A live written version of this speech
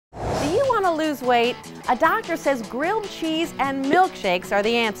want to lose weight, a doctor says grilled cheese and milkshakes are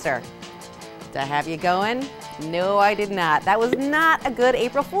the answer. To have you going? No, I did not. That was not a good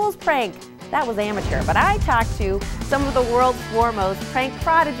April Fool's prank. That was amateur, but I talked to some of the world's foremost prank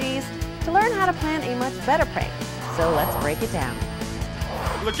prodigies to learn how to plan a much better prank. So let's break it down.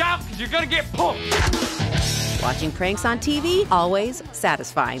 Look out, because you're going to get pumped. Watching pranks on TV, always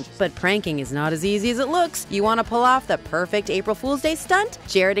satisfying. But pranking is not as easy as it looks. You want to pull off the perfect April Fool's Day stunt?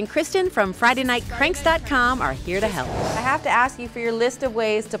 Jared and Kristen from FridayNightPranks.com are here to help. I have to ask you for your list of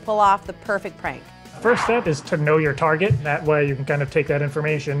ways to pull off the perfect prank. First step is to know your target. That way you can kind of take that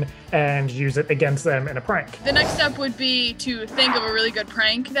information and use it against them in a prank. The next step would be to think of a really good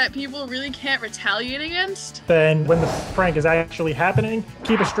prank that people really can't retaliate against. Then when the prank is actually happening,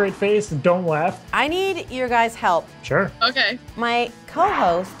 keep a straight face and don't laugh. I need your guys' help. Sure. Okay. My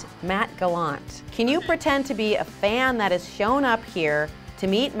co-host, Matt Gallant. Can you pretend to be a fan that has shown up here to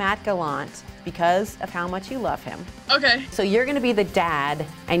meet Matt Gallant because of how much you love him? Okay. So you're gonna be the dad,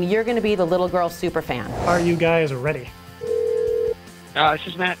 and you're gonna be the little girl super fan. Are you guys ready? This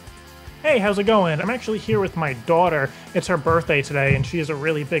is Matt. Hey, how's it going? I'm actually here with my daughter. It's her birthday today, and she is a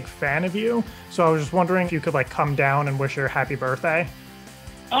really big fan of you. So I was just wondering if you could come down and wish her happy birthday.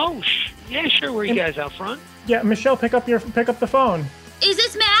 Oh, yeah, sure. Where are you guys out front? Yeah, Michelle, pick up the phone. Is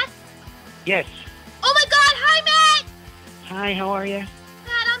this Matt? Yes. Oh my God! Hi, Matt! Hi, how are you?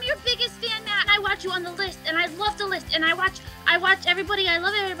 Matt, I'm your biggest fan, Matt. I watch you on the list, and I love the list, and I watch everybody. I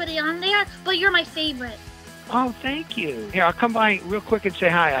love everybody on there, but you're my favorite. Oh, thank you. Here, I'll come by real quick and say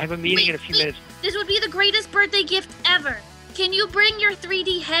hi. I have a meeting in a few minutes. This would be the greatest birthday gift ever. Can you bring your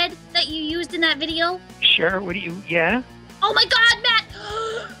 3D head that you used in that video? Sure. Yeah? Oh my God, Matt!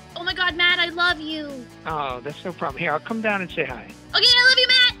 Oh my God, Matt, I love you. Oh, that's no problem. Here, I'll come down and say hi. Okay, I love you,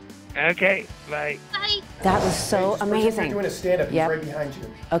 Matt. Okay, bye. Bye. That was so amazing. You're doing a stand-up. He's right behind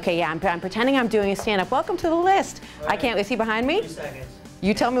you. Okay, yeah, I'm pretending I'm doing a stand-up. Welcome to the list. I can't, is he behind me? 3 seconds.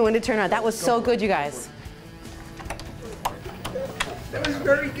 You tell me when to turn on. That was so good, you guys. That was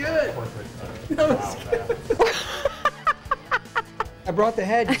very good. That was good. I brought the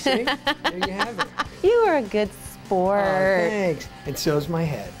head, you see? There you have it. You were a good sport. Oh, thanks. And so's my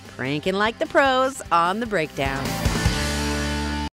head. Pranking like the pros on The Breakdown.